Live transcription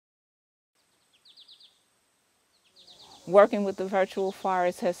Working with the virtual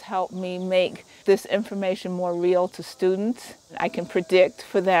forest has helped me make this information more real to students. I can predict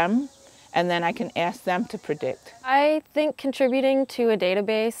for them, and then I can ask them to predict. I think contributing to a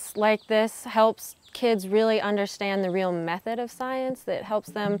database like this helps kids really understand the real method of science. That helps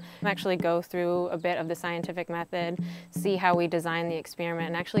them actually go through a bit of the scientific method, see how we design the experiment,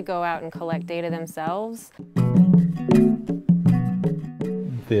 and actually go out and collect data themselves.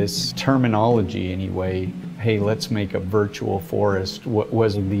 This terminology anyway, hey, let's make a virtual forest, what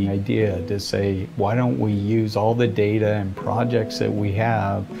was the idea to say, why don't we use all the data and projects that we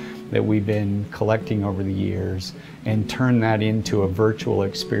have that we've been collecting over the years and turn that into a virtual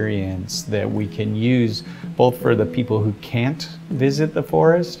experience that we can use both for the people who can't visit the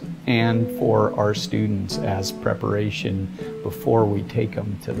forest and for our students as preparation before we take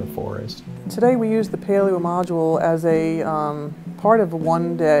them to the forest. Today we use the paleo module as a part of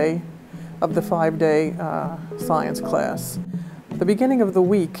one day of the 5-day science class. At the beginning of the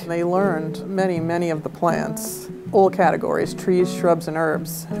week they learned many of the plants, all categories, trees, shrubs, and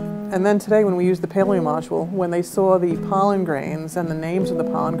herbs. And then today when we used the paleo module, when they saw the pollen grains and the names of the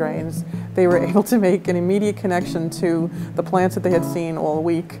pollen grains, they were able to make an immediate connection to the plants that they had seen all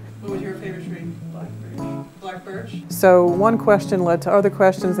week. What was your favorite tree? Black birch. Black birch? So one question led to other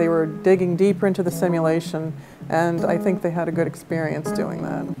questions. They were digging deeper into the simulation, and I think they had a good experience doing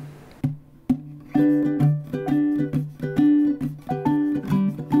that.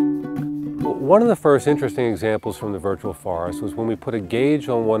 One of the first interesting examples from the virtual forest was when we put a gauge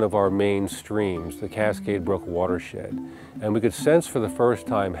on one of our main streams, the Cascade Brook watershed, and we could sense for the first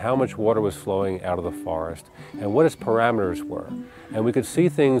time how much water was flowing out of the forest and what its parameters were. And we could see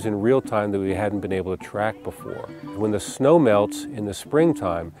things in real time that we hadn't been able to track before. When the snow melts in the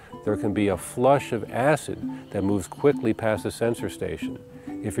springtime, there can be a flush of acid that moves quickly past the sensor station.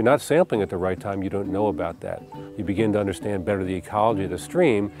 If you're not sampling at the right time, you don't know about that. You begin to understand better the ecology of the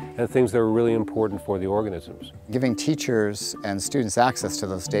stream and things that are really important for the organisms. Giving teachers and students access to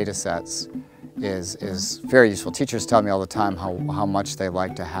those data sets is very useful. Teachers tell me all the time how much they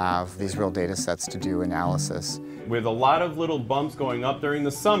like to have these real data sets to do analysis. With a lot of little bumps going up during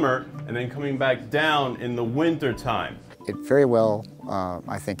the summer and then coming back down in the winter time. It very well,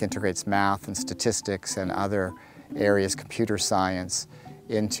 I think, integrates math and statistics and other areas, computer science,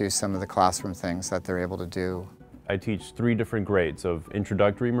 into some of the classroom things that they're able to do. I teach 3 different grades of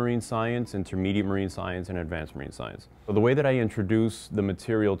introductory marine science, intermediate marine science, and advanced marine science. So the way that I introduce the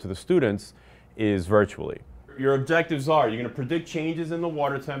material to the students is virtually. Your objectives are, you're going to predict changes in the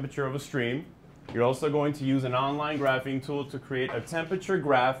water temperature of a stream. You're also going to use an online graphing tool to create a temperature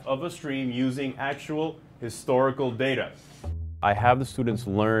graph of a stream using actual historical data. I have the students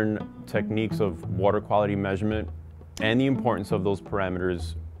learn techniques of water quality measurement and the importance of those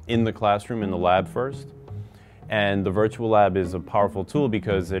parameters in the classroom, in the lab first. And the virtual lab is a powerful tool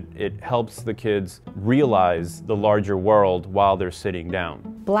because it helps the kids realize the larger world while they're sitting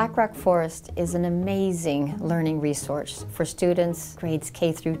down. Black Rock Forest is an amazing learning resource for students grades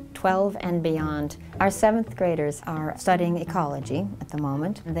K through 12 and beyond. Our 7th graders are studying ecology at the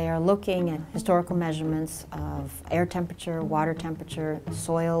moment. They are looking at historical measurements of air temperature, water temperature,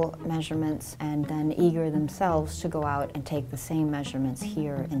 soil measurements, and then eager themselves to go out and take the same measurements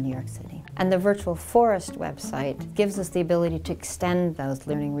here in New York City. And the Virtual Forest website gives us the ability to extend those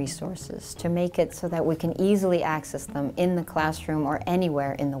learning resources, to make it so that we can easily access them in the classroom or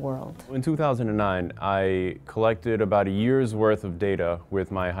anywhere in the world. In 2009, I collected about a year's worth of data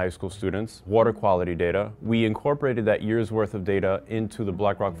with my high school students, water quality data. We incorporated that year's worth of data into the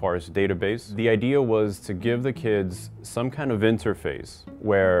Black Rock Forest database. The idea was to give the kids some kind of interface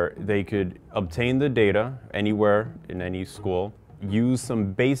where they could obtain the data anywhere in any school, use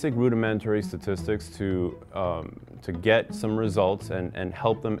some basic rudimentary statistics to get some results and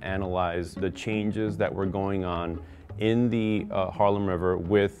help them analyze the changes that were going on in the Harlem River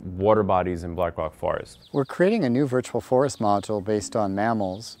with water bodies in Black Rock Forest. We're creating a new virtual forest module based on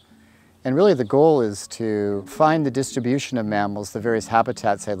mammals. And really the goal is to find the distribution of mammals, the various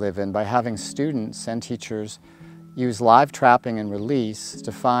habitats they live in, by having students and teachers use live trapping and release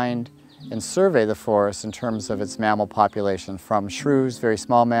to find and survey the forest in terms of its mammal population, from shrews, very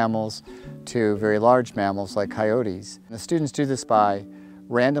small mammals, to very large mammals like coyotes. And the students do this by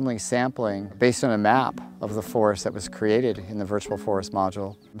randomly sampling based on a map of the forest that was created in the virtual forest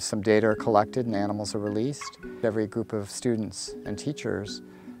module. Some data are collected and animals are released. Every group of students and teachers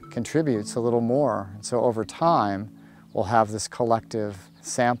contributes a little more. And so over time, we'll have this collective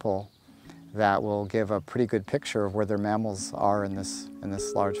sample that will give a pretty good picture of where their mammals are in this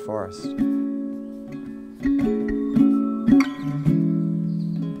large forest.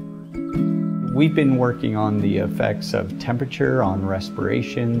 We've been working on the effects of temperature on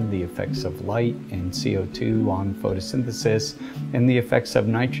respiration, the effects of light and CO2 on photosynthesis, and the effects of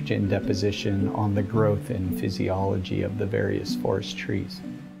nitrogen deposition on the growth and physiology of the various forest trees.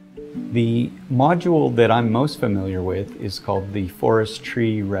 The module that I'm most familiar with is called the Forest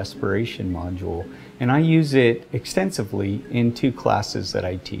Tree Respiration module, and I use it extensively in 2 classes that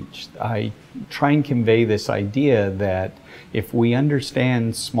I teach. I try and convey this idea that if we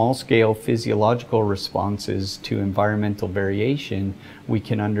understand small-scale physiological responses to environmental variation, we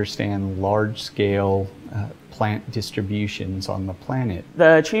can understand large-scale plant distributions on the planet.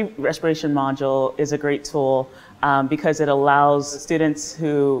 The tree respiration module is a great tool because it allows students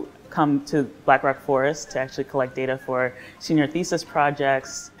who come to Black Rock Forest to actually collect data for senior thesis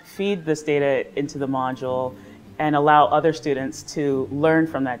projects, feed this data into the module, and allow other students to learn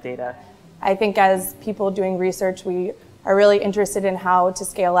from that data. I think as people doing research, we are really interested in how to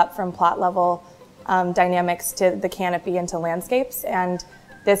scale up from plot level dynamics to the canopy and to landscapes. And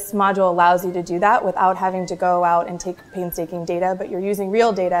this module allows you to do that without having to go out and take painstaking data, but you're using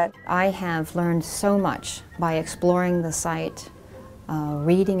real data. I have learned so much by exploring the site,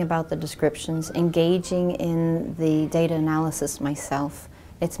 reading about the descriptions, engaging in the data analysis myself.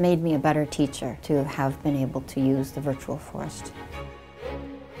 It's made me a better teacher to have been able to use the virtual forest.